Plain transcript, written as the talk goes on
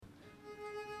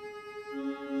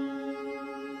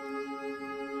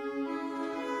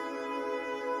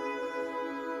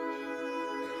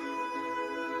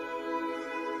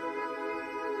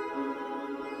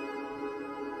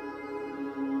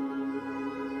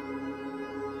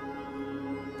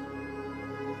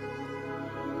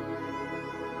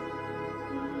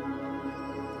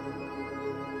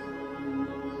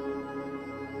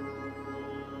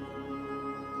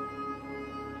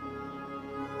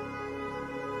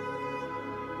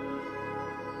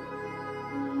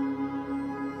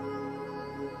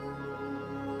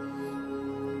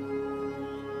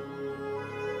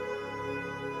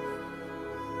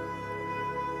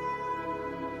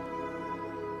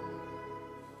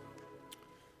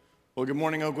Well, good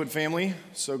morning, Oakwood family.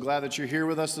 So glad that you're here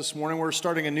with us this morning. We're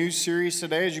starting a new series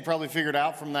today, as you probably figured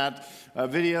out from that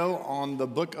video, on the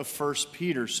book of 1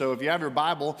 Peter. So if you have your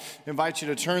Bible, I invite you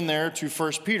to turn there to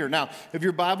 1 Peter. Now, if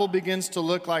your Bible begins to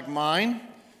look like mine,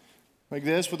 like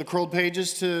this, with the curled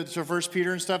pages to 1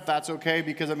 Peter and stuff, that's okay,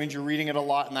 because that means you're reading it a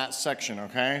lot in that section,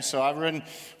 okay? So I've been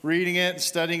reading it and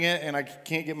studying it, and I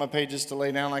can't get my pages to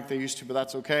lay down like they used to, but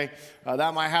that's okay.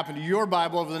 That might happen to your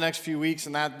Bible over the next few weeks,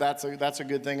 and that's a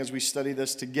good thing as we study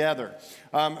this together.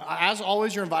 As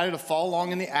always, you're invited to follow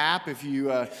along in the app. If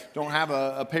you don't have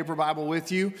a paper Bible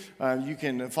with you, you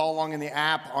can follow along in the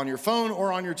app on your phone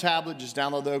or on your tablet. Just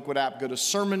download the Oakwood app, go to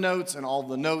Sermon Notes, and all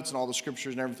the notes and all the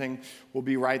scriptures and everything will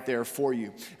be right there for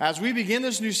you. As we begin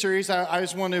this new series, I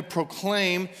just want to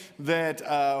proclaim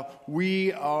that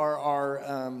we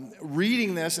are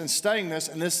reading this and studying this,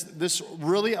 and this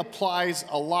really applies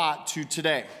a lot to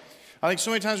today. I think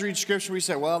so many times we read scripture, we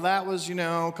say, well, that was,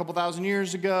 a couple thousand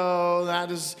years ago.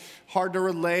 That is hard to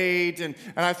relate. And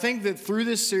I think that through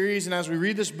this series and as we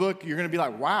read this book, you're going to be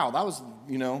like, wow, that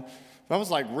was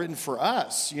like written for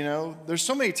us. There's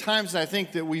so many times that I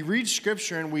think that we read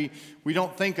scripture and we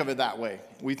don't think of it that way.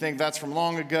 We think that's from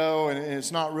long ago, and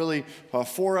it's not really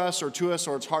for us or to us,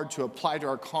 or it's hard to apply to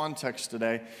our context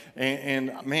today.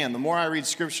 And man, the more I read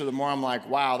scripture, the more I'm like,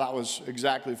 wow, that was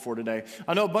exactly for today.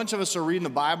 I know a bunch of us are reading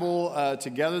the Bible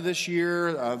together this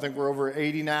year. I think we're over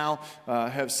 80 now,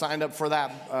 have signed up for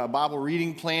that Bible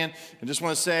reading plan. I just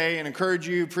want to say and encourage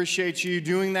you, appreciate you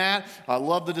doing that. I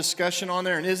love the discussion on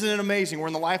there, and isn't it amazing? We're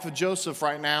in the life of Joseph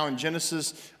right now in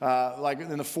Genesis, like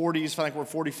in the 40s. I think we're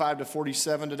 45 to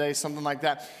 47 today, something like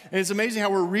that. And it's amazing how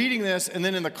we're reading this, and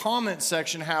then in the comment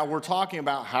section, how we're talking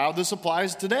about how this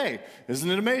applies today.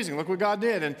 Isn't it amazing? Look what God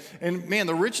did. And man,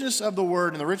 the richness of the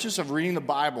Word and the richness of reading the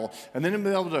Bible, and then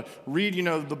being able to read,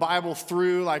 the Bible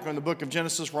through, like in the book of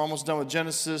Genesis, we're almost done with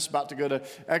Genesis, about to go to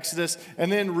Exodus, and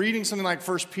then reading something like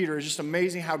 1 Peter is just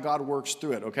amazing how God works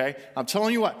through it, okay? I'm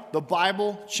telling you what, the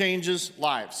Bible changes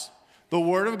lives. The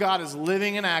Word of God is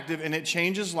living and active, and it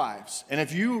changes lives. And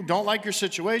if you don't like your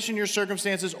situation, your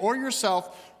circumstances, or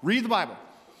yourself, read the Bible.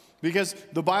 Because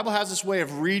the Bible has this way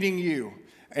of reading you,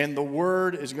 and the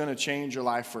Word is going to change your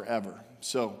life forever.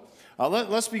 So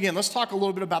let's begin. Let's talk a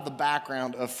little bit about the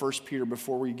background of 1 Peter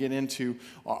before we get into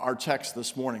our text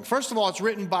this morning. First of all, it's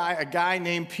written by a guy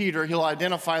named Peter. He'll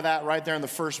identify that right there in the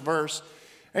first verse.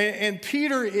 And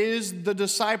Peter is the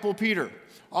disciple Peter,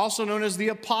 also known as the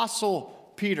Apostle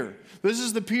Peter. This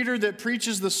is the Peter that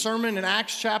preaches the sermon in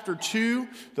Acts chapter 2,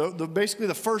 basically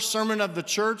the first sermon of the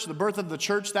church, the birth of the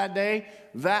church that day,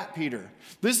 that Peter.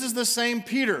 This is the same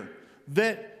Peter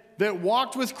that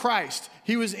walked with Christ.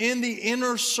 He was in the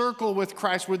inner circle with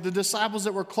Christ, with the disciples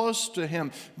that were close to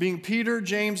him, being Peter,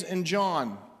 James, and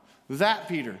John. That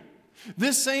Peter.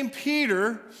 This same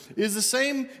Peter is the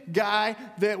same guy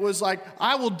that was like,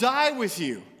 I will die with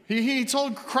you. He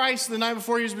told Christ the night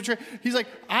before he was betrayed, he's like,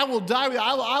 I will die with you.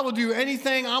 I will do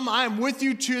anything. I'm with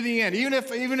you to the end. Even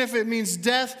if it means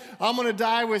death, I'm going to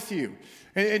die with you.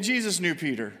 And Jesus knew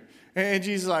Peter. And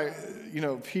Jesus is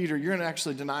like, Peter, you're going to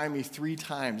actually deny me 3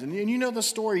 times. And you know the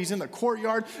story. He's in the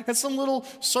courtyard, and some little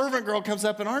servant girl comes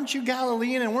up, and aren't you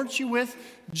Galilean? And weren't you with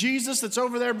Jesus that's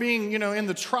over there being, in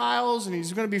the trials, and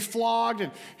he's going to be flogged?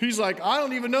 And he's like, I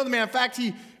don't even know the man. In fact,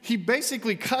 he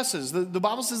basically cusses. The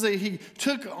Bible says that he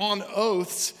took on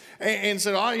oaths and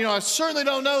said, I certainly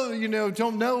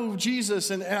don't know Jesus.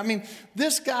 And I mean,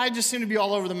 this guy just seemed to be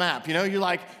all over the map. You're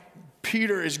like,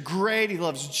 Peter is great. He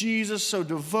loves Jesus, so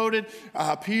devoted.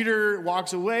 Peter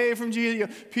walks away from Jesus.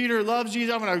 Peter loves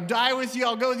Jesus. I'm going to die with you.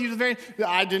 I'll go with you to the very end.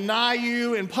 I deny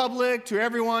you in public to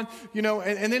everyone.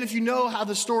 And then if you know how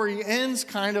the story ends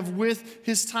kind of with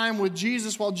his time with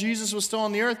Jesus while Jesus was still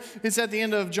on the earth, it's at the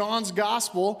end of John's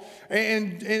gospel.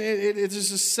 And it's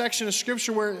just a section of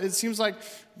scripture where it seems like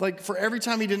for every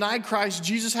time he denied Christ,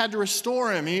 Jesus had to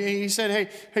restore him. He said,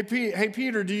 hey,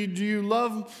 Peter, do you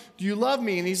love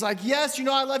me? And he's like, yes,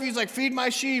 I love you. He's like, feed my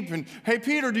sheep. And hey,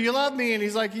 Peter, do you love me? And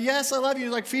he's like, yes, I love you.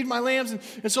 He's like, feed my lambs.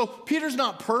 And so Peter's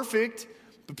not perfect,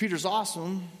 but Peter's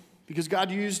awesome because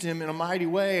God used him in a mighty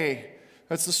way.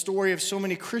 That's the story of so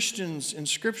many Christians in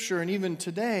Scripture and even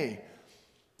today.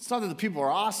 It's not that the people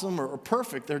are awesome or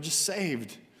perfect. They're just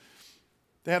saved.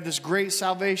 They have this great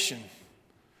salvation.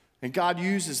 And God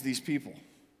uses these people.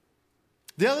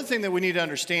 The other thing that we need to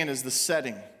understand is the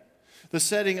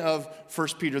setting of 1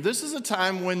 Peter. This is a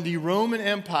time when the Roman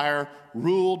Empire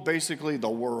ruled basically the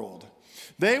world.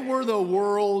 They were the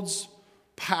world's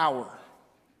power.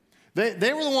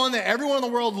 They were the one that everyone in the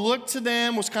world looked to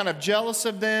them, was kind of jealous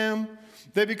of them.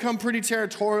 They become pretty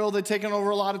territorial. They'd taken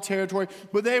over a lot of territory,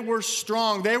 but they were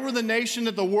strong. They were the nation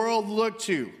that the world looked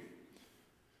to.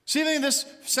 See, anything this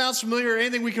sounds familiar,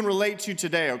 anything we can relate to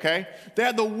today, okay? They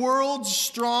had the world's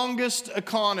strongest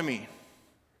economy,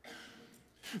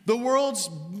 the world's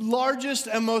largest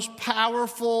and most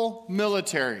powerful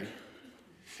military.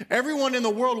 Everyone in the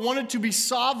world wanted to be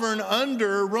sovereign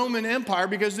under Roman Empire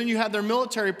because then you had their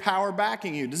military power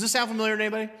backing you. Does this sound familiar to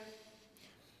anybody?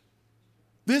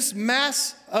 This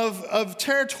mass of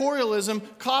territorialism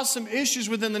caused some issues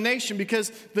within the nation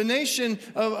because the nation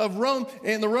of Rome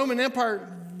and the Roman Empire,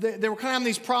 they were kind of having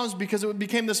these problems because it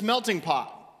became this melting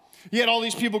pot. You had all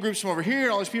these people groups from over here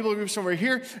and all these people groups from over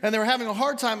here, and they were having a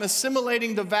hard time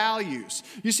assimilating the values.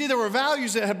 You see, there were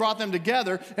values that had brought them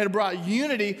together and had brought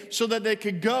unity so that they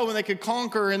could go and they could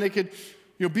conquer and they could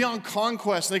be on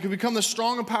conquest, and they could become the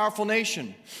strong and powerful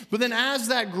nation. But then as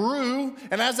that grew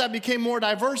and as that became more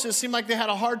diverse, it seemed like they had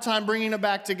a hard time bringing it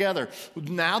back together.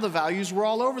 Now the values were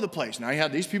all over the place. Now you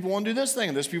had these people want to do this thing,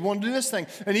 and this people want to do this thing.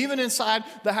 And even inside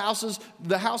the house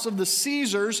of the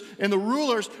Caesars and the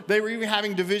rulers, they were even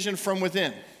having division from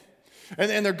within.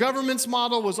 And their government's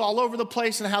model was all over the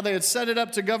place, and how they had set it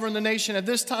up to govern the nation at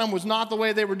this time was not the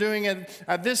way they were doing it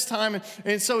at this time.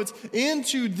 And so it's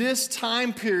into this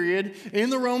time period in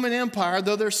the Roman Empire,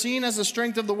 though they're seen as the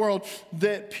strength of the world,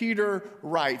 that Peter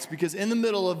writes. Because in the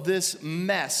middle of this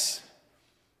mess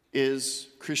is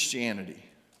Christianity.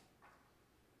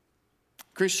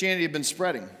 Christianity had been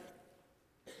spreading.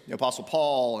 The Apostle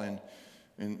Paul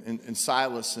and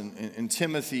Silas and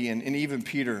Timothy and even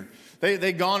Peter.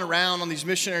 They'd gone around on these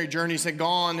missionary journeys. They'd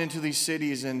gone into these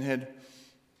cities and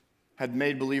had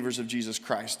made believers of Jesus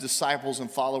Christ, disciples and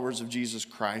followers of Jesus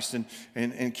Christ.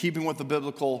 And keeping with the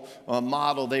biblical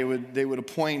model, they would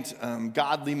appoint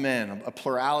godly men, a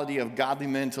plurality of godly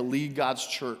men to lead God's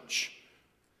church.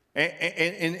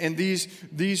 And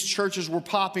these churches were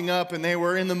popping up, and they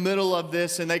were in the middle of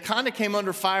this, and they kind of came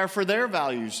under fire for their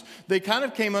values. They kind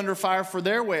of came under fire for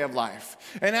their way of life.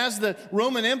 And as the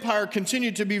Roman Empire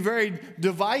continued to be very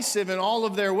divisive in all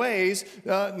of their ways,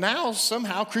 now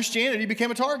somehow Christianity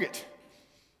became a target.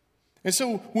 And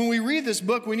so when we read this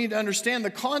book, we need to understand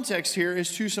the context here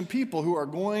is to some people who are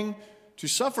going to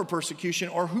suffer persecution,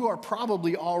 or who are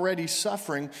probably already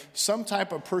suffering some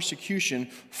type of persecution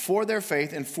for their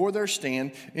faith and for their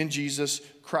stand in Jesus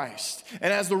Christ.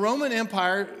 And as the Roman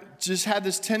Empire just had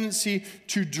this tendency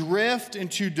to drift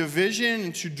into division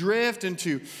and to drift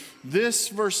into this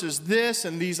versus this,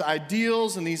 and these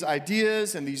ideals and these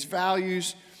ideas and these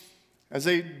values, as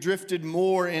they drifted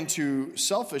more into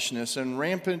selfishness and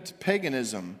rampant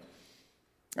paganism,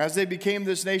 as they became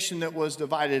this nation that was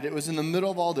divided, it was in the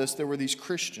middle of all this, there were these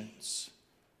Christians.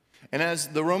 And as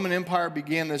the Roman Empire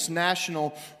began this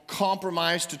national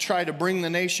compromise to try to bring the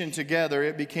nation together,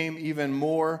 it became even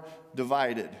more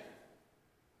divided.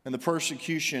 And the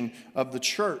persecution of the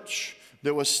church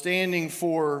that was standing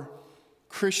for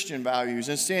Christian values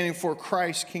and standing for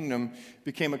Christ's kingdom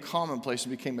became a commonplace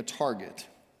and became a target.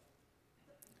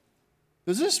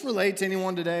 Does this relate to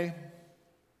anyone today?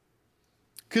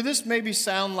 Could this maybe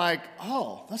sound like,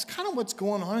 oh, that's kind of what's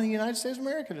going on in the United States of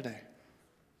America today? I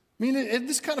mean,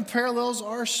 this kind of parallels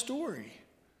our story.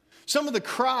 Some of the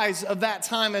cries of that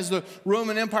time as the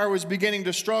Roman Empire was beginning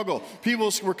to struggle,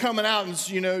 people were coming out and,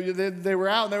 they were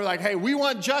out and they were like, hey, we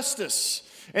want justice.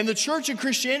 And the church and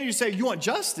Christianity would say, you want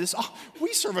justice? Oh,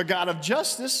 we serve a God of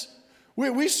justice.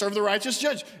 We serve the righteous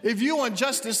judge. If you want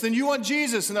justice, then you want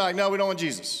Jesus. And they're like, no, we don't want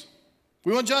Jesus.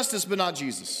 We want justice, but not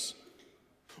Jesus.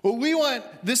 Well, we want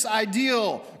this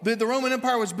ideal that the Roman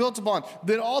Empire was built upon,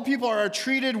 that all people are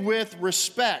treated with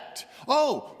respect.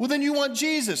 Oh, well then you want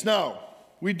Jesus. No,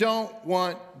 we don't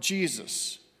want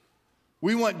Jesus.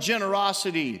 We want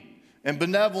generosity and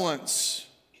benevolence.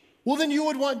 Well, then you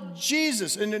would want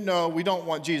Jesus. And no, we don't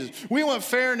want Jesus. We want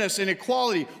fairness and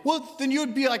equality. Well, then you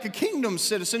would be like a kingdom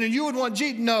citizen and you would want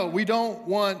Jesus. No, we don't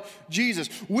want Jesus.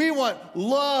 We want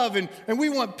love and we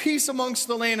want peace amongst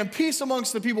the land and peace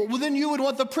amongst the people. Well, then you would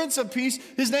want the Prince of Peace.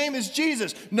 His name is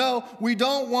Jesus. No, we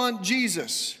don't want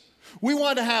Jesus. We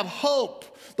want to have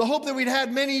hope. The hope that we'd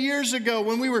had many years ago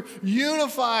when we were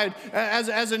unified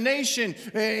as a nation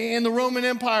in the Roman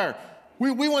Empire.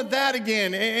 We want that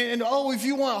again. And if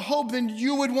you want hope, then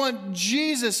you would want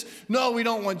Jesus. No, we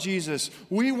don't want Jesus.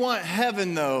 We want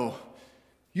heaven, though.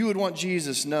 You would want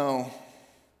Jesus. No,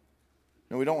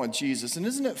 we don't want Jesus. And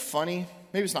isn't it funny?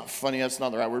 Maybe it's not funny. That's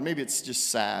not the right word. Maybe it's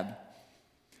just sad.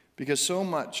 Because so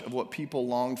much of what people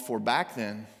longed for back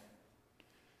then,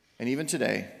 and even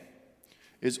today,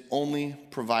 is only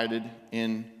provided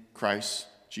in Christ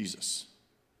Jesus.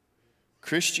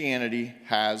 Christianity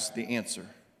has the answer.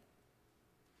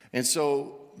 And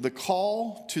so the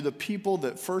call to the people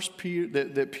that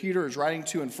that Peter is writing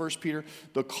to in 1 Peter,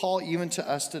 the call even to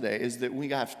us today is that we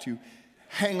have to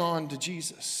hang on to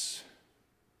Jesus.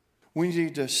 We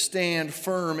need to stand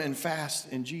firm and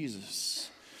fast in Jesus.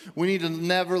 We need to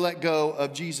never let go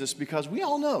of Jesus because we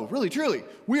all know, really, truly,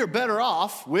 we are better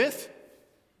off with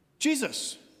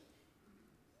Jesus.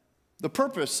 The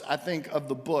purpose, I think, of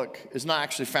the book is not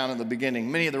actually found in the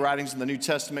beginning. Many of the writings in the New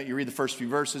Testament, you read the first few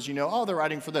verses, you know, oh, they're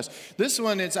writing for this. This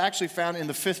one is actually found in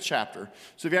the 5th chapter.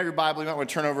 So if you have your Bible, you might want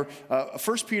to turn over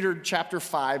 1 Peter chapter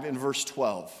 5 and verse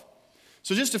 12.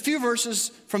 So just a few verses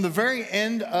from the very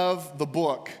end of the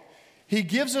book, he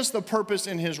gives us the purpose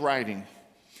in his writing.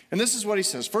 And this is what he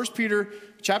says. 1 Peter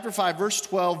chapter 5, verse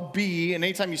 12b, and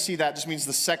anytime you see that, just means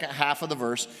the second half of the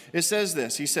verse. It says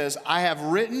this. He says, I have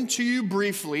written to you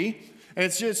briefly, and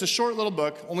it's a short little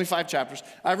book, only 5 chapters.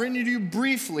 I've written to you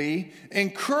briefly,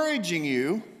 encouraging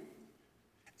you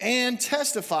and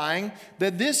testifying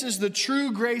that this is the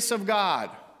true grace of God.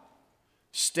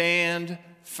 Stand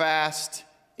fast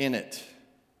in it.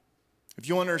 If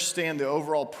you understand the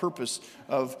overall purpose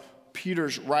of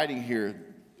Peter's writing here,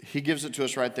 he gives it to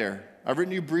us right there. I've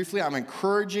written to you briefly. I'm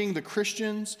encouraging the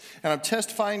Christians, and I'm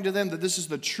testifying to them that this is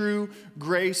the true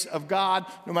grace of God.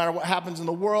 No matter what happens in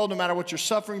the world, no matter what you're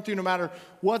suffering through, no matter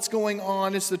what's going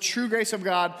on, it's the true grace of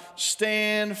God.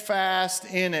 Stand fast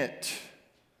in it.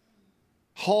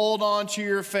 Hold on to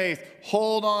your faith.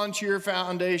 Hold on to your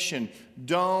foundation.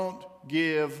 Don't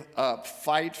give up.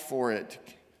 Fight for it.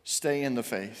 Stay in the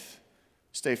faith.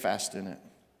 Stay fast in it.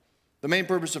 The main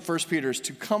purpose of 1 Peter is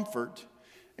to comfort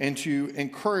and to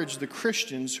encourage the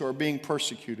Christians who are being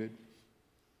persecuted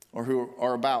or who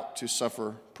are about to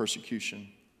suffer persecution.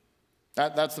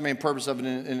 That's the main purpose of it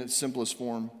in its simplest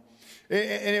form.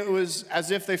 And it was as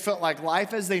if they felt like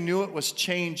life as they knew it was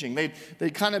changing.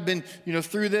 They'd kind of been,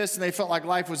 through this, and they felt like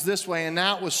life was this way, and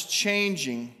now it was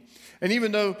changing. And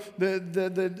even though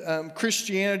the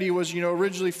Christianity was,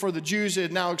 originally for the Jews, it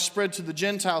had now spread to the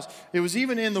Gentiles. It was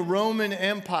even in the Roman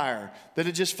Empire that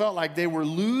it just felt like they were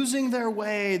losing their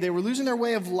way. They were losing their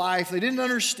way of life. They didn't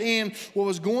understand what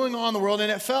was going on in the world,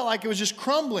 and it felt like it was just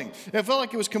crumbling. It felt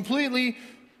like it was completely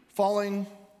falling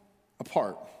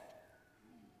apart.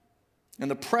 And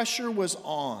the pressure was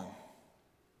on.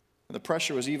 And the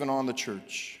pressure was even on the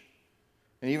church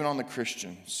and even on the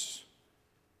Christians.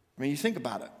 I mean, you think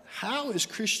about it. How is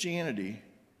Christianity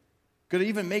going to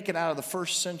even make it out of the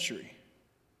first century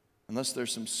unless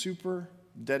there's some super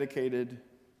dedicated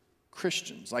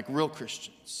Christians, like real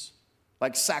Christians,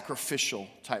 like sacrificial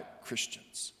type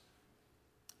Christians,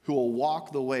 who will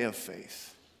walk the way of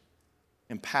faith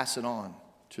and pass it on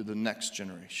to the next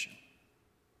generation,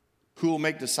 who will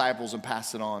make disciples and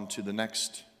pass it on to the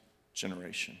next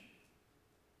generation,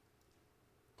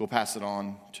 who will pass it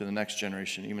on to the next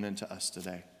generation, even into us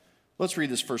today. Let's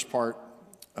read this first part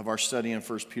of our study in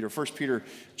 1 Peter. 1 Peter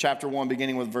chapter 1,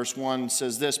 beginning with verse 1,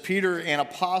 says this: Peter, an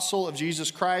apostle of Jesus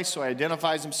Christ, so he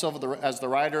identifies himself as the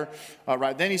writer.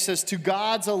 Right then he says, to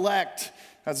God's elect,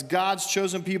 that's God's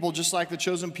chosen people, just like the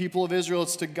chosen people of Israel.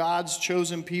 It's to God's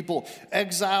chosen people,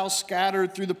 exiles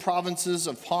scattered through the provinces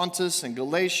of Pontus and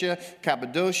Galatia,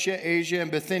 Cappadocia, Asia,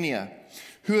 and Bithynia,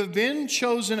 who have been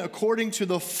chosen according to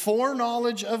the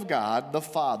foreknowledge of God, the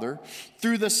Father,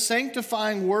 through the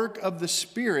sanctifying work of the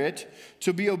Spirit,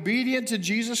 to be obedient to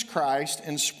Jesus Christ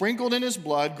and sprinkled in his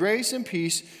blood, grace and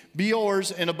peace be yours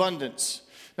in abundance.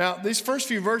 Now, these first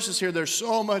few verses here, there's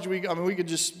so much. We could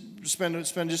just spend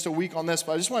just a week on this,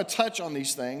 but I just want to touch on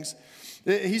these things.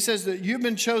 He says that you've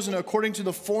been chosen according to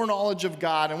the foreknowledge of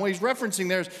God. And what he's referencing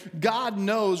there is God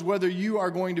knows whether you are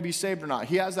going to be saved or not.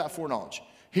 He has that foreknowledge.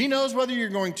 He knows whether you're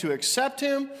going to accept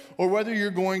him or whether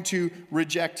you're going to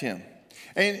reject him.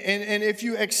 And if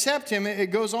you accept him,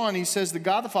 it goes on. He says, the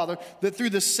God the Father, that through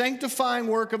the sanctifying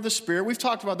work of the Spirit, we've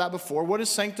talked about that before. What is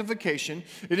sanctification?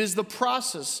 It is the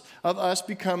process of us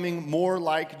becoming more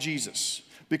like Jesus,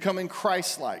 becoming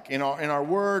Christ-like in our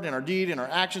word, in our deed, in our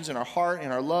actions, in our heart,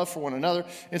 in our love for one another.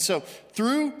 And so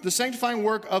through the sanctifying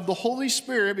work of the Holy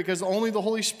Spirit, because only the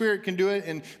Holy Spirit can do it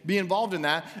and be involved in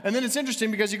that. And then it's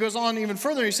interesting because he goes on even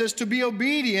further. He says to be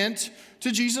obedient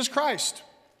to Jesus Christ,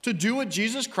 to do what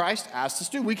Jesus Christ asked us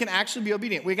to do. We can actually be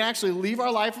obedient. We can actually leave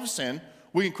our life of sin.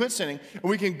 We can quit sinning, and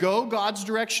we can go God's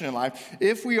direction in life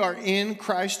if we are in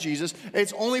Christ Jesus.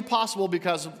 It's only possible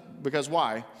because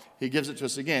why? He gives it to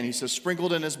us again. He says,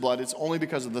 sprinkled in his blood. It's only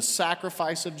because of the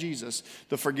sacrifice of Jesus,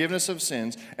 the forgiveness of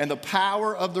sins, and the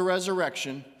power of the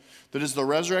resurrection, that is the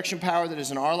resurrection power that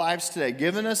is in our lives today,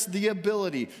 giving us the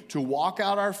ability to walk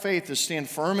out our faith, to stand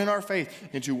firm in our faith,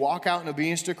 and to walk out in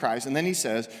obedience to Christ. And then he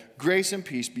says, grace and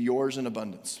peace be yours in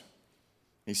abundance.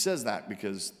 He says that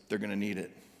because they're going to need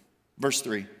it. Verse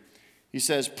 3. He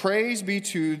says, praise be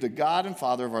to the God and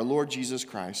Father of our Lord Jesus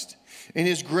Christ. In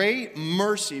his great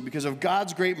mercy, because of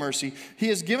God's great mercy, he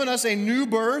has given us a new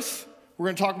birth. We're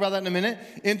going to talk about that in a minute.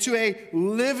 Into a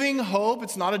living hope.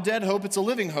 It's not a dead hope, it's a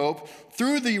living hope.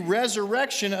 Through the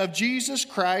resurrection of Jesus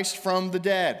Christ from the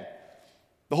dead.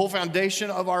 The whole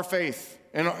foundation of our faith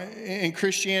in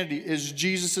Christianity is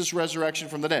Jesus' resurrection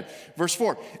from the dead. Verse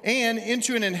 4, and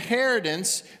into an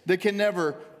inheritance that can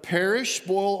never perish,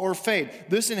 spoil, or fade.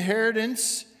 This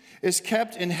inheritance is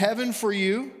kept in heaven for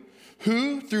you,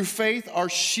 who through faith are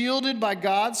shielded by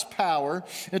God's power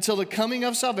until the coming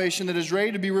of salvation that is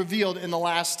ready to be revealed in the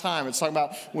last time. It's talking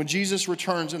about when Jesus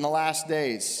returns in the last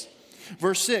days.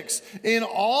 Verse 6, in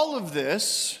all of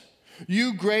this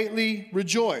you greatly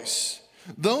rejoice,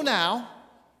 though now,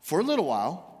 for a little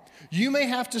while, you may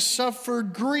have to suffer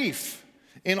grief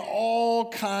in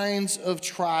all kinds of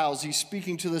trials. He's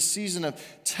speaking to the season of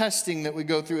testing that we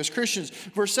go through as Christians.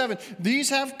 Verse 7, these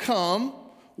have come,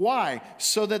 why?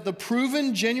 So that the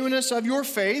proven genuineness of your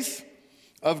faith,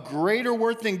 of greater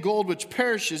worth than gold which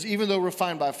perishes, even though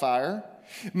refined by fire,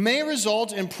 may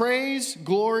result in praise,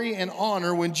 glory, and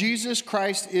honor when Jesus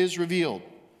Christ is revealed.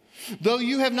 Though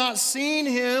you have not seen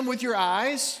him with your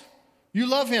eyes, you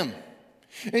love him.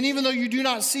 And even though you do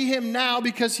not see him now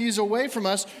because he is away from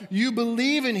us, you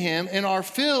believe in him and are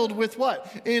filled with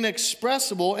what?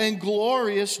 Inexpressible and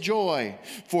glorious joy.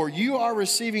 For you are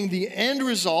receiving the end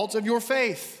result of your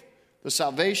faith, the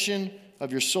salvation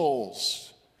of your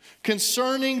souls.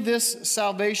 Concerning this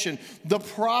salvation, the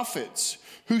prophets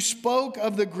who spoke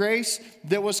of the grace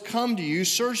that was come to you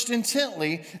searched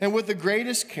intently and with the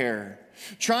greatest care,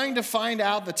 trying to find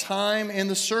out the time and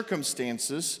the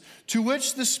circumstances to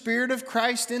which the Spirit of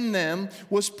Christ in them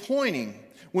was pointing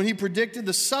when he predicted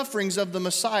the sufferings of the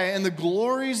Messiah and the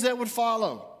glories that would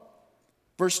follow.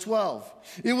 Verse 12,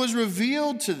 it was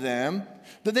revealed to them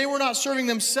that they were not serving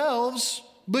themselves,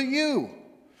 but you,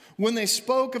 when they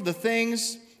spoke of the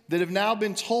things that have now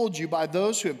been told you by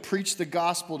those who have preached the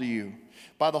gospel to you,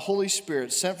 by the Holy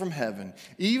Spirit sent from heaven.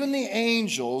 Even the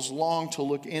angels long to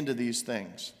look into these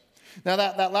things. Now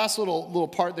that last little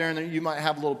part there, and then you might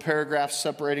have a little paragraph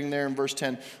separating there in verse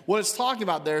 10. What it's talking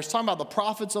about there is talking about the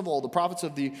prophets of old, the prophets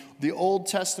of the Old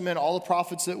Testament, all the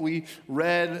prophets that we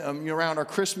read around our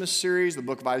Christmas series, the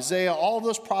book of Isaiah, all of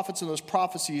those prophets and those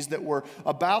prophecies that were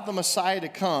about the Messiah to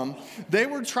come. They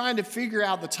were trying to figure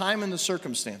out the time and the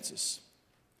circumstances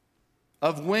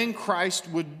of when Christ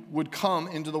would come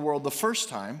into the world the first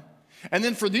time. And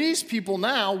then for these people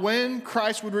now, when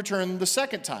Christ would return the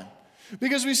second time.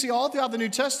 Because we see all throughout the New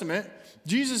Testament,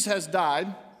 Jesus has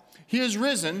died, he has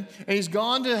risen, and he's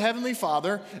gone to the Heavenly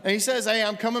Father, and he says, hey,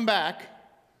 I'm coming back.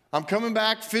 I'm coming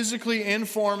back physically in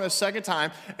form a second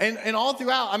time. And all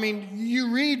throughout,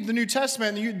 you read the New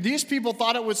Testament, and these people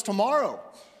thought it was tomorrow.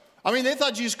 They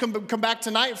thought Jesus could come back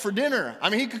tonight for dinner.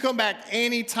 He could come back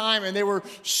any time, and they were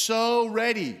so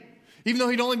ready. Even though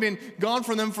he'd only been gone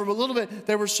from them for a little bit,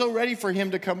 they were so ready for him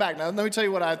to come back. Now, let me tell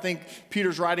you what I think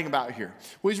Peter's writing about here.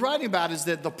 What he's writing about is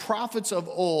that the prophets of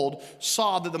old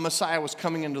saw that the Messiah was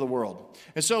coming into the world.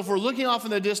 And so if we're looking off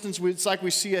in the distance, it's like we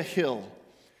see a hill.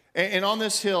 And on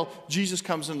this hill, Jesus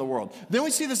comes into the world. Then we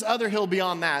see this other hill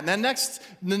beyond that. And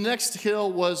the next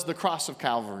hill was the cross of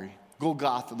Calvary,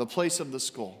 Golgotha, the place of the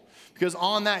skull. Because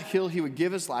on that hill, he would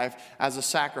give his life as a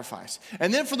sacrifice.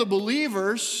 And then for the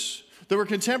believers that were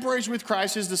contemporaries with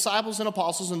Christ, his disciples and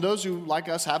apostles, and those who, like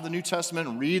us, have the New Testament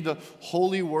and read the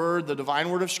holy word, the divine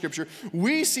word of Scripture,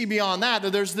 we see beyond that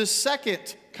there's this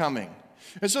second coming.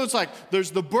 And so it's like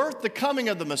there's the birth, the coming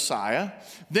of the Messiah,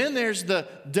 then there's the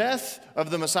death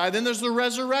of the Messiah, then there's the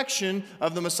resurrection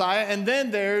of the Messiah, and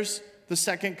then there's the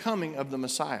second coming of the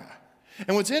Messiah.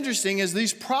 And what's interesting is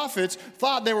these prophets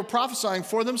thought they were prophesying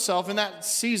for themselves in that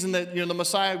season that the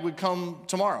Messiah would come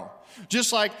tomorrow.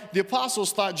 Just like the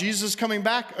apostles thought Jesus is coming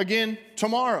back again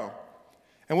tomorrow.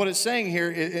 And what it's saying here,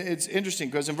 it's interesting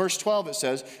because in verse 12 it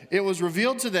says, it was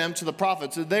revealed to them, to the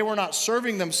prophets, that they were not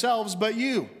serving themselves but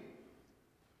you.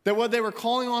 That what they were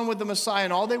calling on with the Messiah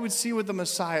and all they would see with the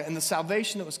Messiah and the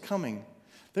salvation that was coming,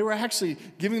 they were actually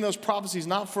giving those prophecies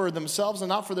not for themselves and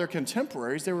not for their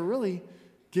contemporaries. They were really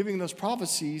giving those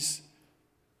prophecies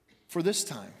for this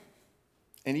time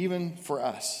and even for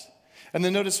us. And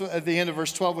then notice at the end of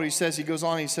verse 12 what he says. He goes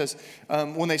on, he says,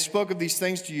 when they spoke of these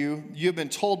things to you, you have been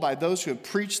told by those who have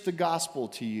preached the gospel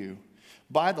to you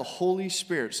by the Holy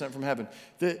Spirit sent from heaven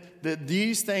that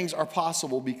these things are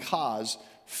possible because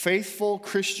faithful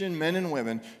Christian men and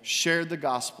women shared the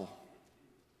gospel.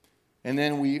 And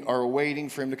then we are waiting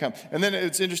for him to come. And then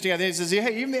it's interesting, I think it says,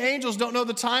 hey, even the angels don't know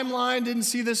the timeline, didn't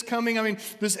see this coming. I mean,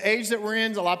 this age that we're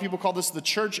in, a lot of people call this the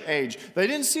church age. They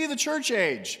didn't see the church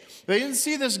age. They didn't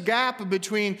see this gap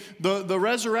between the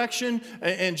resurrection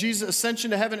and Jesus' ascension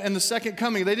to heaven and the second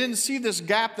coming. They didn't see this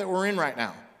gap that we're in right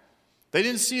now. They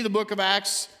didn't see the book of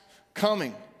Acts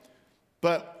coming.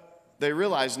 But they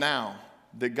realize now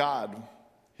that God,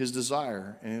 his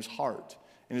desire and his heart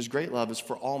and his great love is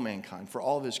for all mankind, for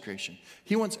all of his creation.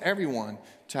 He wants everyone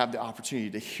to have the opportunity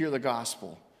to hear the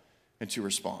gospel and to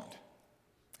respond.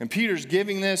 And Peter's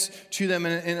giving this to them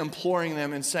and imploring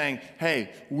them and saying,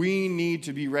 hey, we need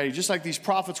to be ready. Just like these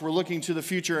prophets were looking to the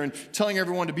future and telling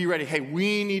everyone to be ready. Hey,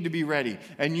 we need to be ready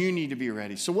and you need to be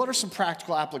ready. So what are some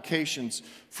practical applications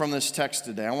from this text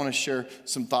today? I want to share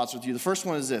some thoughts with you. The first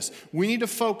one is this. We need to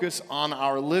focus on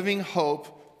our living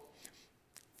hope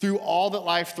through all that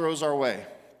life throws our way.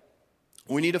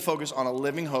 We need to focus on a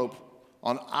living hope,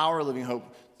 on our living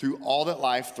hope, through all that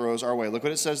life throws our way. Look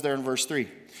what it says there in verse 3.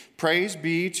 Praise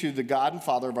be to the God and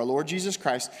Father of our Lord Jesus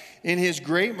Christ. In his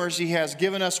great mercy, he has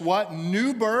given us what?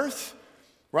 New birth,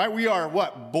 right? We are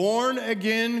what? Born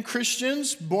again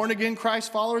Christians, born again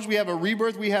Christ followers. We have a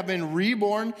rebirth. We have been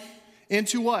reborn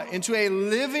into what? Into a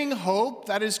living hope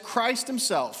that is Christ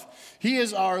himself. He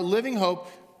is our living hope.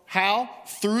 How?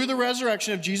 Through the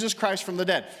resurrection of Jesus Christ from the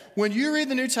dead. When you read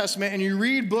the New Testament and you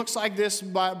read books like this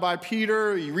by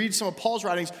Peter, you read some of Paul's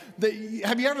writings,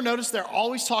 have you ever noticed they're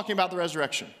always talking about the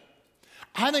resurrection?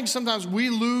 I think sometimes we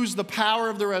lose the power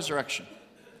of the resurrection.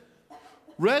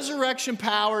 Resurrection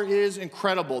power is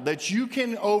incredible, that you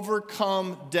can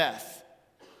overcome death.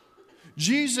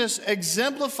 Jesus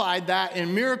exemplified that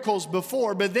in miracles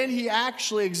before, but then he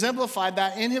actually exemplified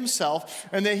that in himself,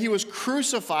 and that he was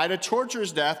crucified, a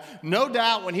torturous death. No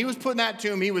doubt when he was put in that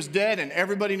tomb, he was dead and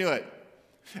everybody knew it.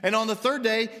 And on the third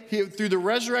day, through the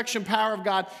resurrection power of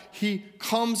God, he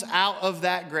comes out of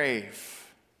that grave.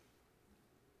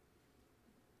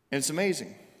 And it's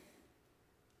amazing.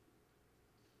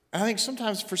 And I think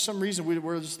sometimes for some reason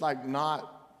we're just like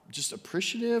not just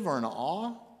appreciative or in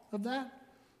awe of that.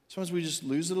 Sometimes we just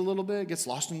lose it a little bit. It gets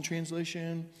lost in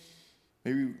translation.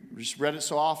 Maybe we just read it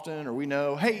so often, or we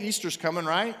know, hey, Easter's coming,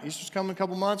 right? Easter's coming in a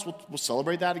couple months. We'll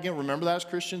celebrate that again. Remember that as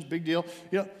Christians, big deal.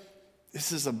 You know,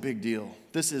 this is a big deal.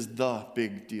 This is the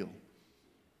big deal.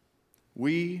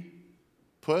 We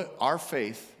put our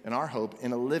faith and our hope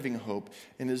in a living hope,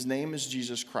 and his name is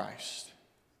Jesus Christ.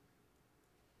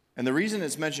 And the reason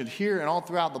it's mentioned here and all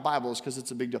throughout the Bible is because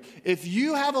it's a big deal. If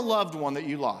you have a loved one that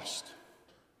you lost,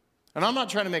 and I'm not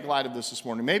trying to make light of this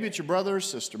morning. Maybe it's your brother or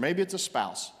sister. Maybe it's a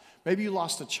spouse. Maybe you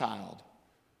lost a child.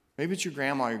 Maybe it's your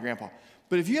grandma or your grandpa.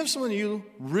 But if you have someone you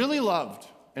really loved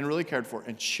and really cared for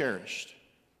and cherished,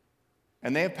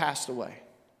 and they have passed away,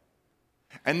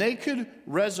 and they could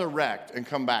resurrect and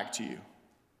come back to you,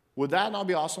 would that not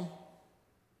be awesome?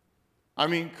 I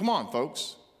mean, come on,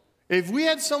 folks. If we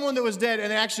had someone that was dead and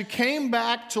they actually came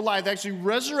back to life, actually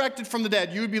resurrected from the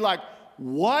dead, you would be like,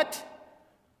 what?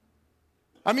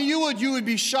 I mean, you would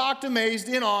be shocked, amazed,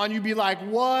 in awe, and you'd be like,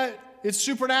 what? It's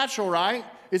supernatural, right?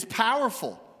 It's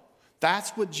powerful. That's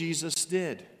what Jesus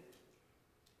did.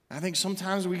 I think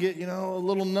sometimes we get, a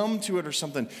little numb to it or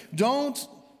something. Don't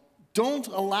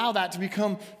allow that to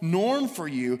become norm for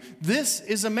you. This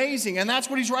is amazing. And that's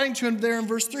what he's writing to him there in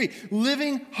verse 3.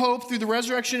 Living hope through the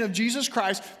resurrection of Jesus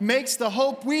Christ makes the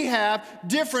hope we have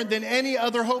different than any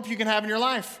other hope you can have in your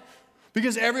life.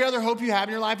 Because every other hope you have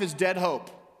in your life is dead hope.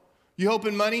 You hope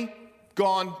in money?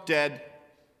 Gone, dead.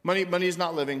 Money is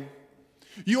not living.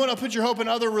 You want to put your hope in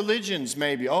other religions,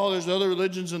 maybe. Oh, there's other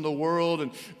religions in the world,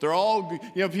 and they're all,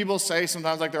 people say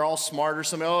sometimes like they're all smart or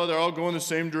something. Oh, they're all going the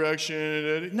same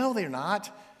direction. No, they're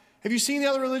not. Have you seen the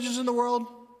other religions in the world?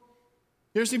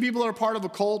 You ever seen people that are part of a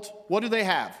cult? What do they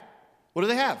have? What do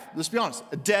they have? Let's be honest.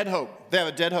 A dead hope. They have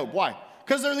a dead hope. Why?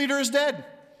 Because their leader is dead.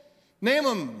 Name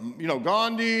them,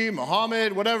 Gandhi,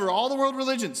 Muhammad, whatever, all the world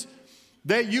religions.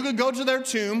 You could go to their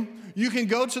tomb, you can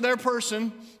go to their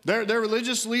person, their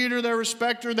religious leader, their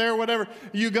respecter, their whatever.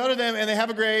 You go to them and they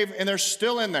have a grave and they're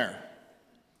still in there.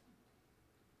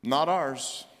 Not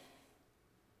ours.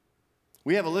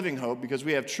 We have a living hope because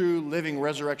we have true living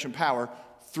resurrection power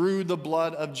through the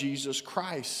blood of Jesus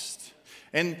Christ.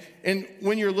 And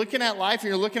when you're looking at life and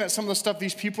you're looking at some of the stuff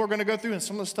these people are going to go through and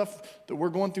some of the stuff that we're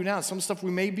going through now, some of the stuff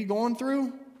we may be going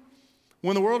through,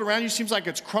 when the world around you seems like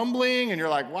it's crumbling and you're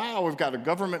like, wow, we've got a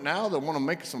government now that want to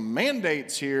make some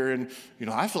mandates here. And,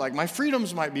 I feel like my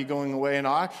freedoms might be going away. And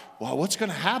what's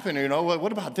going to happen?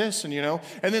 What about this? And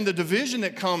then the division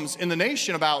that comes in the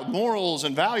nation about morals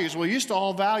and values. We used to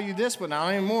all value this, but not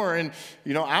anymore. And,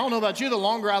 I don't know about you. The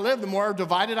longer I live, the more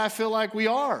divided I feel like we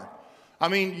are. I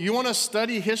mean, you want to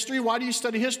study history? Why do you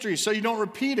study history? So you don't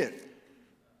repeat it.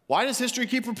 Why does history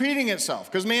keep repeating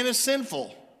itself? Because man is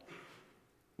sinful.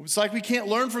 It's like we can't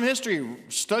learn from history.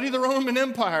 Study the Roman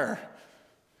Empire.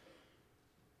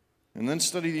 And then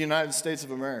study the United States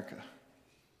of America.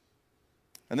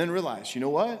 And then realize, you know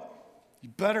what? You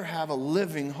better have a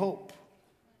living hope.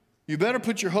 You better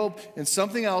put your hope in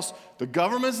something else. The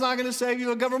government's not going to save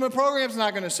you. A government program's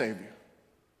not going to save you.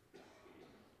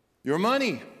 Your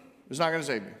money is not going to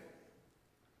save you.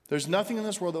 There's nothing in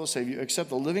this world that will save you except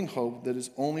the living hope that is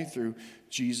only through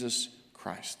Jesus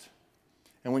Christ.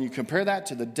 And when you compare that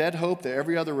to the dead hope that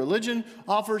every other religion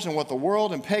offers and what the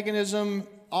world and paganism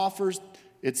offers,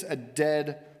 it's a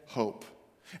dead hope.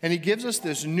 And he gives us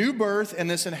this new birth and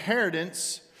this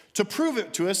inheritance to prove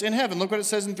it to us in heaven. Look what it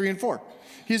says in 3 and 4.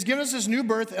 He's given us this new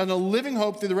birth and a living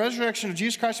hope through the resurrection of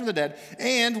Jesus Christ from the dead.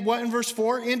 And what in verse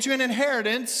 4? Into an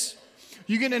inheritance.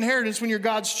 You get an inheritance when you're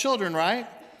God's children, right?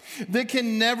 That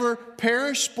can never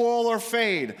perish, spoil, or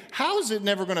fade. How is it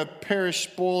never going to perish,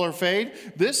 spoil, or fade?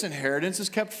 This inheritance is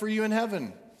kept for you in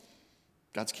heaven.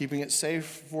 God's keeping it safe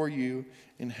for you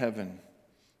in heaven.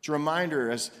 It's a reminder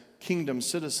as kingdom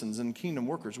citizens and kingdom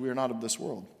workers, we are not of this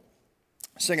world.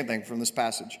 Second thing from this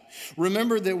passage.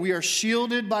 Remember that we are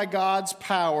shielded by God's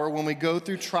power when we go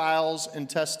through trials and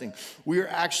testing. We are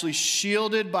actually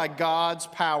shielded by God's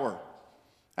power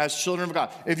as children of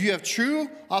God. If you have true,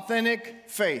 authentic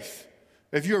faith,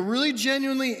 if you're really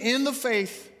genuinely in the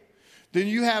faith, then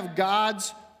you have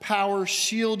God's power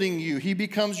shielding you. He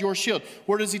becomes your shield.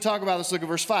 Where does he talk about this? Look at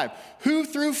verse 5. Who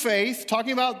through faith,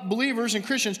 talking about believers and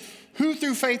Christians, who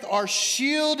through faith are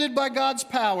shielded by God's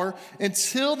power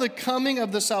until the coming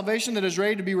of the salvation that is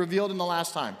ready to be revealed in the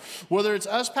last time. Whether it's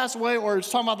us pass away or it's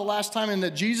talking about the last time and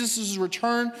that Jesus'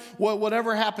 return,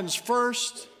 whatever happens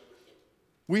first,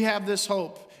 we have this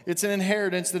hope. It's an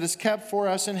inheritance that is kept for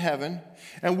us in heaven,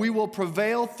 and we will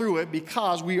prevail through it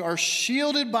because we are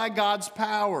shielded by God's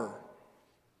power.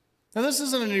 Now, this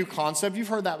isn't a new concept. You've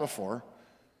heard that before.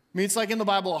 I mean, it's like in the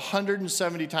Bible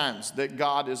 170 times that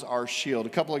God is our shield. A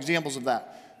couple examples of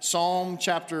that. Psalm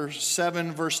chapter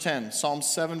 7, verse 10. Psalm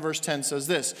 7, verse 10 says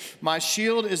this: My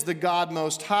shield is the God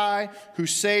Most High who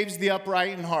saves the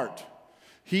upright in heart.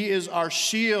 He is our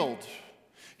shield.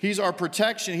 He's our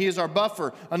protection. He is our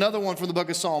buffer. Another one from the book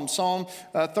of Psalms. Psalm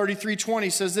 33:20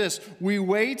 says this: We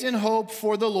wait and hope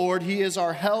for the Lord. He is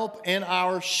our help and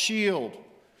our shield.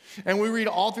 And we read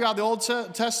all throughout the Old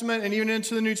Testament and even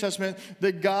into the New Testament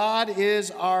that God is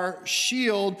our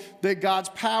shield, that God's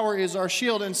power is our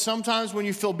shield. And sometimes when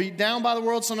you feel beat down by the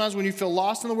world, sometimes when you feel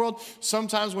lost in the world,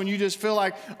 sometimes when you just feel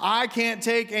like, I can't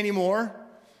take anymore.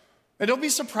 And don't be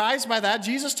surprised by that.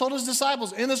 Jesus told his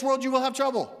disciples, in this world you will have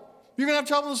trouble. You're going to have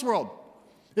trouble in this world.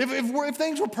 If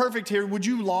things were perfect here, would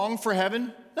you long for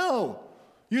heaven? No.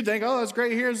 You'd think, oh, that's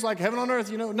great here. It's like heaven on earth.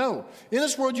 No. In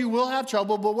this world, you will have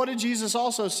trouble. But what did Jesus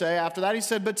also say after that? He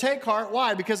said, but take heart.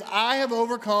 Why? Because I have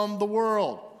overcome the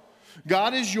world.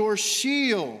 God is your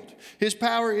shield. His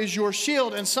power is your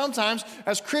shield. And sometimes,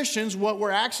 as Christians, what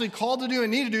we're actually called to do and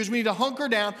need to do is we need to hunker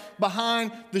down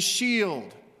behind the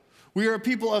shield. We are a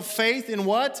people of faith in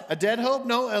what? A dead hope?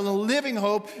 No, a living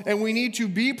hope. And we need to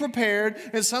be prepared.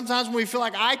 And sometimes when we feel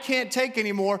like I can't take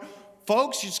anymore,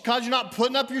 folks, it's because you're not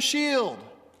putting up your shield.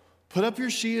 Put up your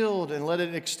shield and let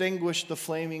it extinguish the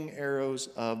flaming arrows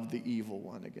of the evil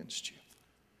one against you.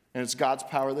 And it's God's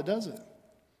power that does it.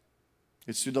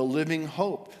 It's through the living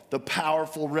hope, the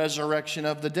powerful resurrection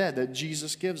of the dead that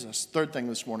Jesus gives us. Third thing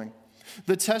this morning.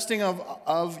 The testing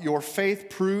of your faith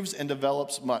proves and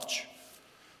develops much.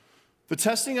 The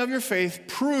testing of your faith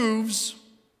proves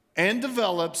and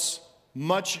develops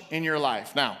much in your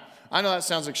life. Now, I know that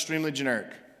sounds extremely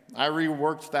generic. I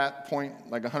reworked that point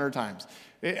like 100 times.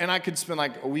 And I could spend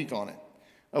like a week on it,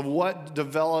 of what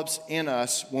develops in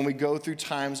us when we go through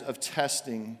times of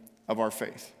testing of our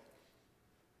faith.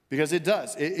 Because it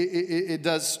does. It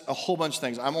does a whole bunch of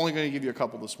things. I'm only going to give you a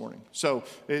couple this morning. So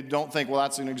don't think, well,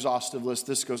 that's an exhaustive list.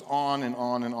 This goes on and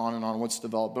on and on and on what's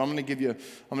developed. But I'm going to give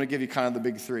you kind of the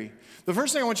big three. The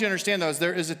first thing I want you to understand, though, is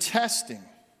there is a testing.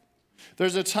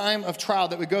 There's a time of trial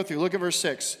that we go through. Look at verse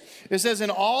 6. It says,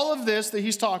 in all of this that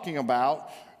he's talking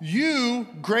about, you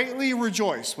greatly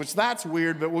rejoice, which that's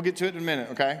weird, but we'll get to it in a minute,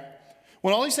 okay?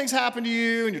 When all these things happen to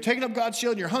you, and you're taking up God's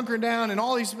shield, and you're hunkering down, and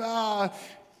all these,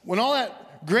 when all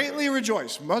that, greatly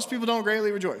rejoice. Most people don't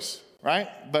greatly rejoice, right?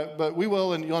 But we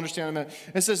will, and you'll understand in a minute.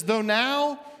 It says, though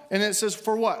now, and it says,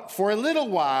 for what? For a little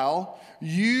while,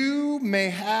 you may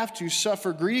have to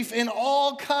suffer grief in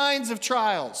all kinds of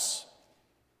trials.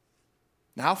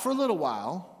 Now, for a little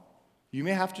while, you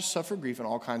may have to suffer grief in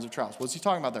all kinds of trials. What's he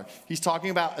talking about there? He's talking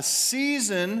about a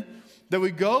season that we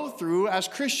go through as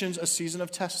Christians a season of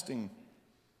testing.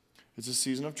 It's a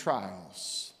season of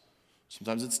trials.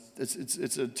 Sometimes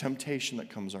it's a temptation that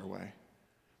comes our way.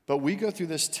 But we go through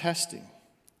this testing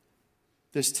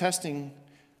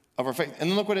of our faith. And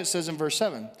then look what it says in verse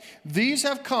 7. These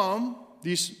have come,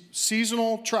 these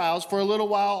seasonal trials, for a little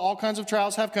while, all kinds of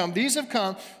trials have come. These have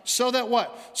come so that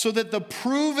what? So that the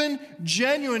proven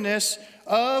genuineness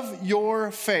of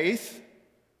your faith,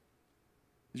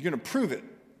 you're going to prove it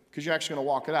because you're actually going to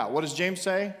walk it out. What does James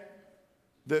say?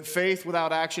 That faith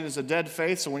without action is a dead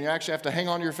faith. So when you actually have to hang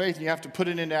on to your faith and you have to put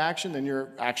it into action, then you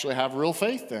actually have real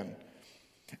faith then.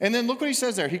 And then look what he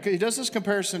says there. He does this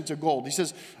comparison to gold. He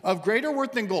says, of greater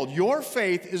worth than gold. Your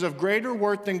faith is of greater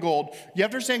worth than gold. You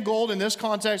have to understand gold in this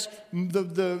context,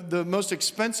 the most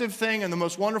expensive thing and the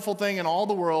most wonderful thing in all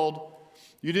the world.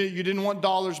 You didn't want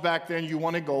dollars back then. You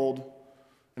wanted gold.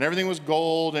 And everything was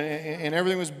gold. And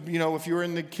everything was, if you were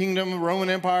in the kingdom, Roman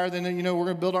Empire, then, we're going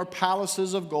to build our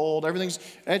palaces of gold. Everything's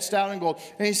etched out in gold.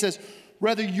 And he says,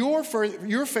 rather, your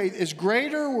faith is of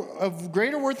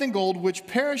greater worth than gold, which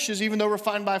perishes even though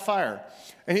refined by fire.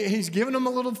 And he's giving them a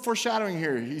little foreshadowing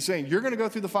here. He's saying, you're going to go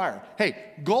through the fire. Hey,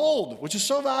 gold, which is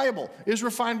so valuable, is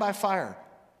refined by fire.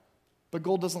 But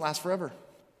gold doesn't last forever.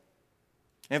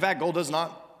 In fact, gold does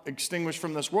not extinguish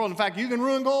from this world. In fact, you can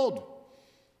ruin gold.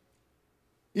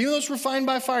 Even though it's refined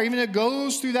by fire, even if it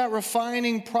goes through that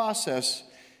refining process,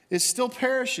 it still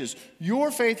perishes. Your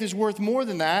faith is worth more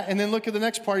than that. And then look at the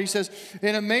next part. He says,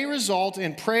 and it may result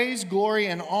in praise, glory,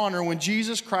 and honor when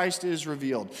Jesus Christ is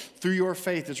revealed. Through your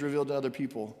faith, it's revealed to other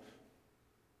people.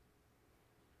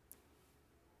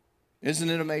 Isn't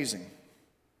it amazing?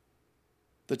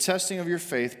 The testing of your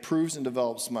faith proves and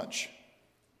develops much.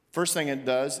 First thing it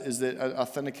does is that it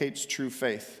authenticates true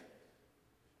faith.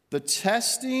 The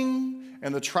testing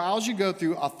and the trials you go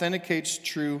through authenticates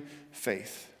true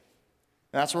faith.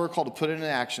 And that's what we're called to put it into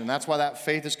action. That's why that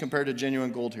faith is compared to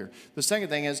genuine gold here. The second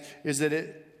thing is that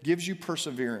it gives you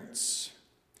perseverance.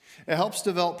 It helps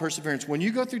develop perseverance. When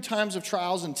you go through times of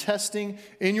trials and testing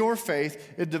in your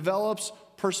faith, it develops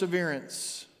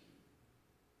perseverance.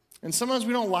 And sometimes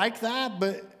we don't like that,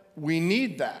 but we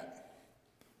need that.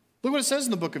 Look what it says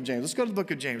in the book of James. Let's go to the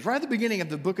book of James. Right at the beginning of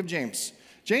the book of James.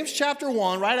 James chapter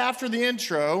 1, right after the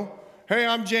intro. Hey,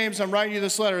 I'm James. I'm writing you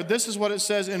this letter. This is what it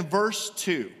says in verse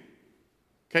 2.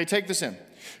 Okay, take this in.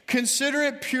 Consider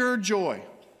it pure joy.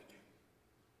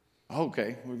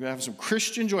 Okay, we're going to have some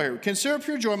Christian joy here. Consider it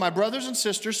pure joy, my brothers and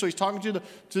sisters. So he's talking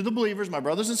to the believers, my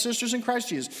brothers and sisters in Christ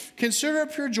Jesus. Consider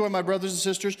it pure joy, my brothers and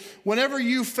sisters, whenever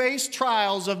you face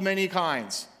trials of many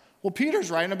kinds. Well,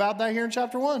 Peter's writing about that here in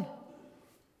chapter 1.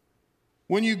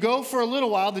 When you go for a little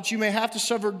while that you may have to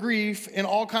suffer grief in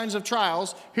all kinds of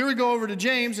trials. Here we go over to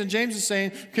James, and James is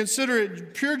saying, consider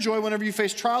it pure joy whenever you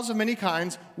face trials of many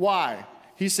kinds. Why?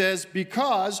 He says,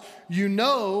 because you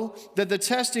know that the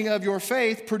testing of your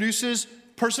faith produces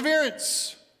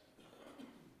perseverance.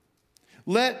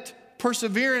 Let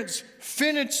perseverance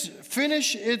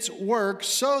finish its work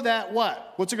so that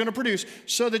what? What's it going to produce?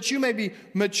 So that you may be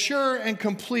mature and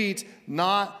complete,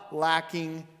 not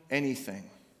lacking anything.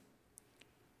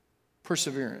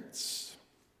 Perseverance.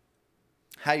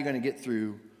 How are you going to get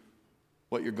through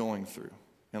what you're going through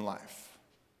in life?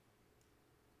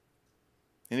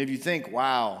 And if you think,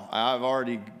 wow, I've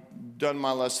already done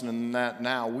my lesson in that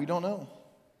now, we don't know.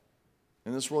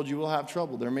 In this world, you will have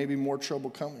trouble. There may be more trouble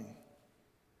coming.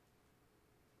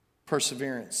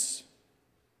 Perseverance.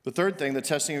 The third thing, the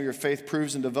testing of your faith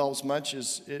proves and develops much,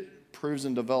 is it proves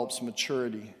and develops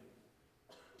maturity.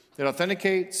 It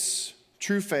authenticates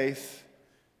true faith.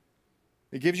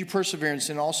 It gives you perseverance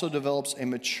and also develops a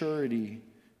maturity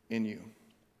in you.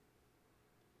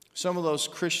 Some of those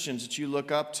Christians that you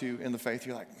look up to in the faith,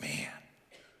 you're like, man,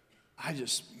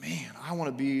 I want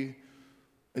to be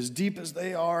as deep as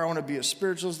they are. I want to be as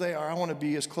spiritual as they are. I want to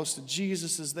be as close to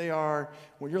Jesus as they are.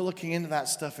 When you're looking into that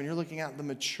stuff and you're looking at the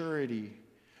maturity,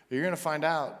 you're going to find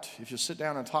out, if you sit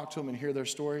down and talk to them and hear their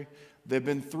story, they've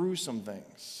been through some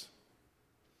things.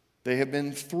 They have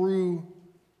been through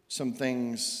some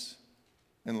things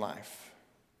in life.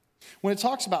 When it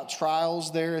talks about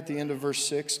trials there at the end of verse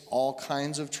 6, all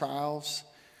kinds of trials,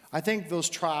 I think those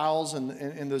trials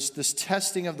and this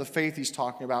testing of the faith he's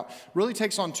talking about really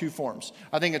takes on two forms.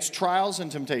 I think it's trials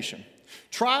and temptation.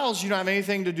 Trials you don't have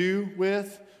anything to do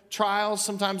with. Trials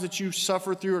sometimes that you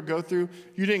suffer through or go through,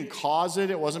 you didn't cause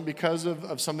it. It wasn't because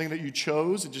of something that you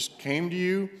chose. It just came to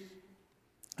you.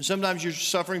 Sometimes you're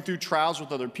suffering through trials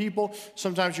with other people.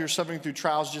 Sometimes you're suffering through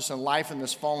trials just in life in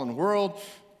this fallen world.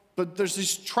 But there's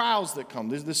these trials that come.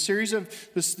 There's this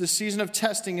season of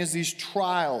testing is these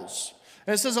trials.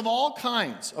 And it says of all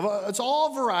kinds, it's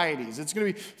all varieties. It's going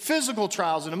to be physical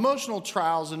trials and emotional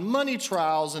trials and money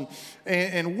trials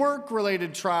and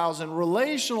work-related trials and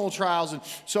relational trials. And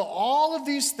so all of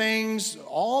these things,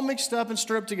 all mixed up and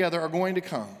stripped together, are going to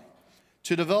come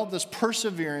to develop this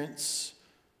perseverance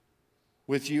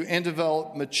with you and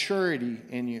develop maturity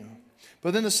in you.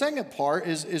 But then the second part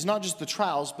is not just the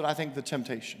trials, but I think the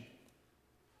temptation.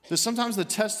 That sometimes the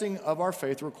testing of our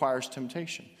faith requires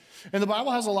temptation. And the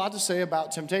Bible has a lot to say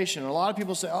about temptation. And a lot of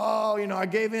people say, I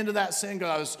gave in to that sin because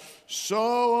I was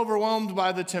so overwhelmed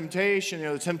by the temptation.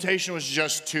 The temptation was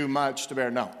just too much to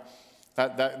bear. No,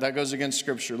 that goes against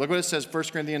Scripture. Look what it says, 1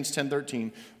 Corinthians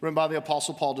 10:13, written by the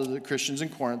Apostle Paul to the Christians in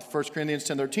Corinth. 1 Corinthians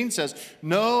 10:13 says,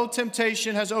 no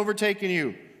temptation has overtaken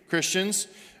you, Christians,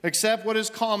 except what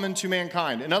is common to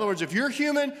mankind. In other words, if you're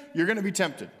human, you're going to be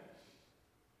tempted.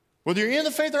 Whether you're in the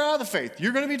faith or out of the faith,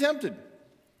 you're going to be tempted.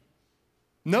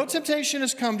 No temptation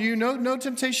has come to you, no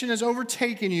temptation has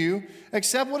overtaken you,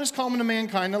 except what is common to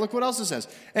mankind. Now look what else it says.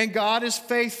 And God is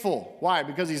faithful. Why?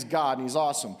 Because he's God and he's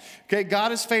awesome. Okay,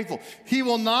 God is faithful. He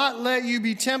will not let you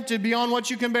be tempted beyond what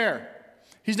you can bear.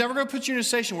 He's never going to put you in a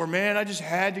situation where, man, I just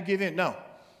had to give in. No,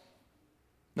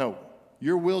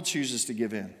 your will chooses to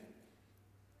give in.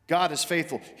 God is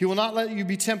faithful. He will not let you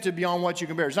be tempted beyond what you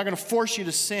can bear. He's not going to force you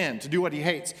to sin, to do what he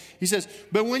hates. He says,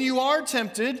 but when you are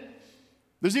tempted,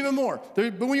 there's even more.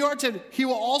 But when you are tempted, he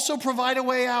will also provide a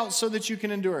way out so that you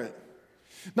can endure it.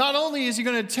 Not only is he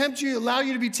going to tempt you, allow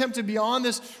you to be tempted beyond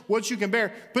this, what you can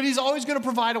bear, but he's always going to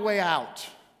provide a way out.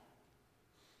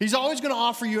 He's always going to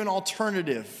offer you an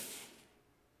alternative,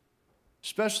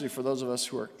 especially for those of us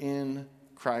who are in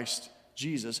Christ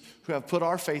Jesus, who have put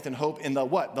our faith and hope in the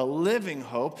what? The living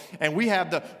hope. And we have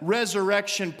the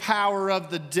resurrection power of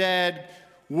the dead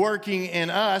working in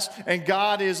us. And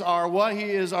God is our what? He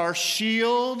is our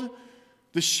shield.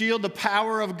 The shield, the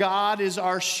power of God is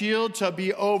our shield to be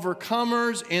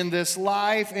overcomers in this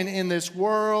life and in this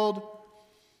world.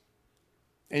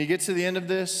 And you get to the end of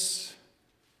this,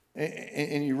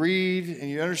 and you read and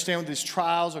you understand what these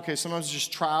trials, okay, sometimes it's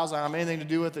just trials I don't have anything to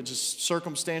do with it, just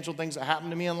circumstantial things that happen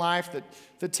to me in life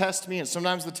that test me, and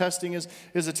sometimes the testing is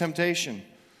a temptation.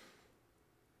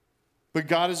 But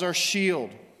God is our shield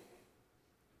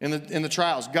in the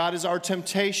trials. God is our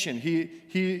temptation. He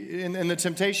in the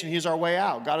temptation, he is our way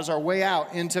out. God is our way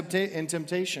out in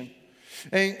temptation.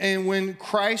 And when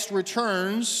Christ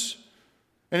returns,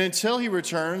 and until he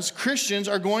returns, Christians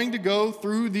are going to go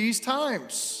through these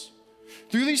times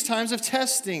of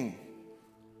testing,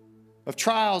 of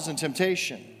trials and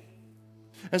temptation.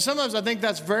 And sometimes I think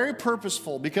that's very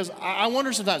purposeful, because I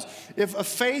wonder sometimes, if a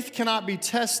faith cannot be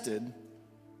tested,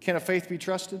 can a faith be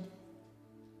trusted?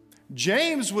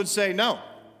 James would say no.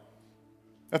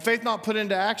 A faith not put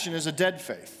into action is a dead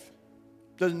faith.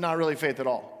 Not really faith at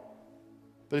all.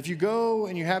 But if you go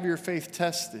and you have your faith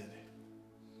tested,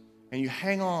 and you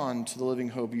hang on to the living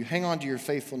hope, you hang on to your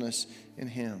faithfulness in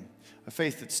him, a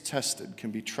faith that's tested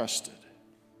can be trusted.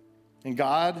 And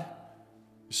God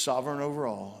is sovereign over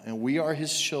all, and we are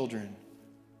his children.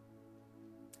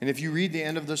 And if you read the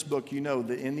end of this book, you know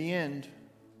that in the end,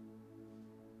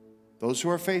 those who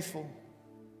are faithful,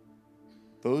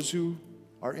 those who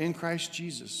are in Christ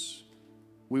Jesus,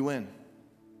 we win.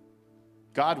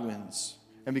 God wins.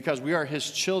 And because we are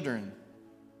his children,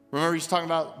 remember he's talking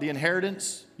about the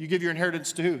inheritance? You give your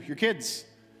inheritance to who? Your kids.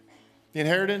 The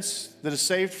inheritance that is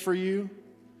saved for you,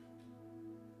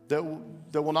 that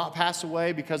will not pass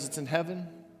away because it's in heaven.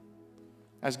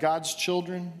 As God's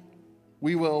children,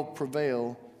 we will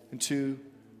prevail into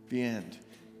the end.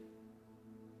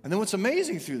 And then what's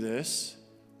amazing through this,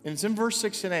 and it's in verse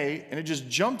 6 and 8, and it just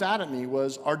jumped out at me,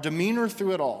 was our demeanor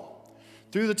through it all.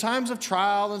 Through the times of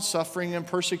trial and suffering and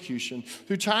persecution,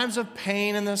 through times of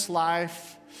pain in this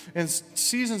life, and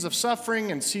seasons of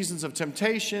suffering and seasons of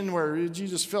temptation where you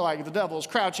just feel like the devil is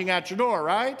crouching at your door,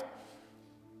 right?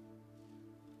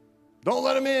 Don't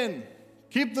let him in.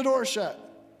 Keep the door shut.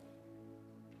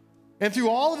 And through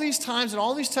all of these times and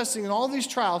all these testing and all these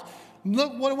trials,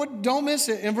 look, don't miss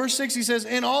it. In verse 6 he says,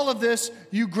 in all of this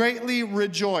you greatly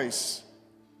rejoice.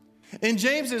 In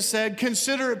James it said,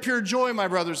 consider it pure joy, my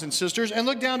brothers and sisters. And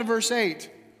look down to verse 8.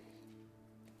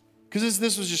 Because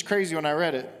this was just crazy when I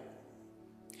read it.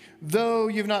 Though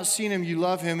you've not seen him, you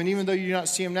love him. And even though you do not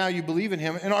see him now, you believe in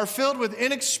him and are filled with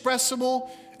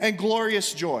inexpressible and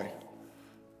glorious joy.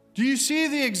 Do you see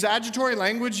the exaggeratory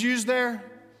language used there?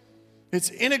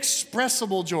 It's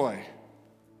inexpressible joy.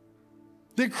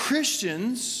 The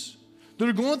Christians that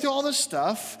are going through all this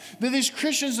stuff, that these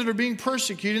Christians that are being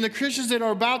persecuted, and the Christians that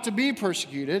are about to be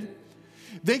persecuted,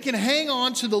 They can hang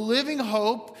on to the living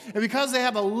hope, and because they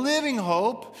have a living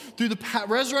hope through the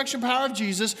resurrection power of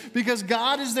Jesus, because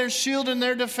God is their shield and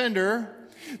their defender,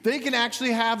 they can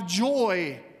actually have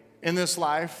joy in this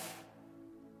life.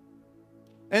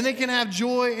 And they can have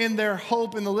joy in their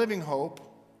hope, in the living hope.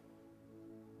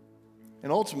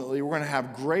 And ultimately, we're going to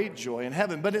have great joy in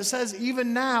heaven. But it says,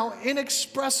 even now,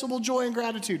 inexpressible joy and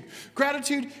gratitude.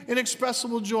 Gratitude,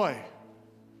 inexpressible joy.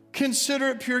 Consider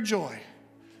it pure joy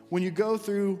when you go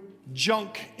through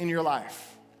junk in your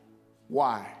life.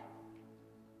 Why?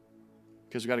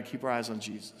 Because we've got to keep our eyes on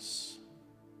Jesus,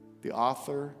 the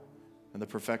author and the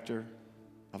perfecter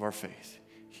of our faith.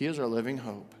 He is our living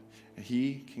hope, and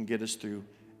He can get us through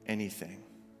anything.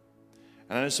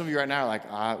 And I know some of you right now are like,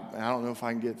 I don't know if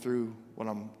I can get through what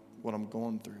I'm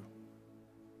going through.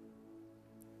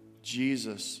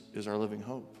 Jesus is our living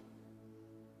hope.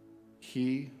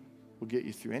 He will get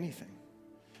you through anything.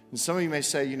 And some of you may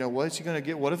say, what's He going to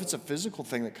get? What if it's a physical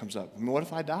thing that comes up? I mean, what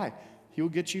if I die? He will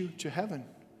get you to heaven.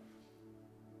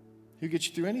 He'll get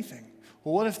you through anything.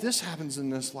 Well, what if this happens in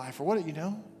this life? Or what,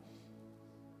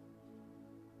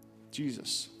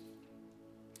 Jesus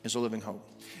is a living hope.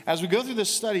 As we go through this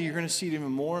study, you're going to see it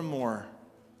even more and more.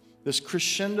 This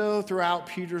crescendo throughout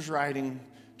Peter's writing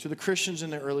to the Christians in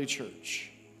the early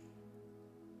church.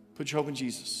 Put your hope in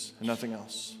Jesus and nothing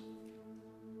else.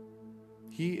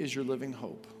 He is your living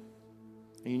hope.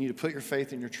 And you need to put your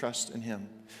faith and your trust in Him.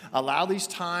 Allow these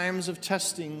times of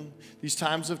testing, these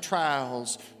times of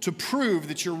trials, to prove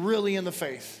that you're really in the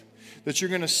faith, that you're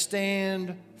going to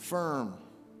stand firm.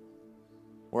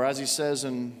 Or as he says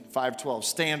in 5:12,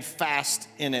 stand fast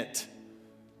in it,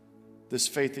 this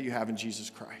faith that you have in Jesus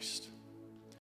Christ.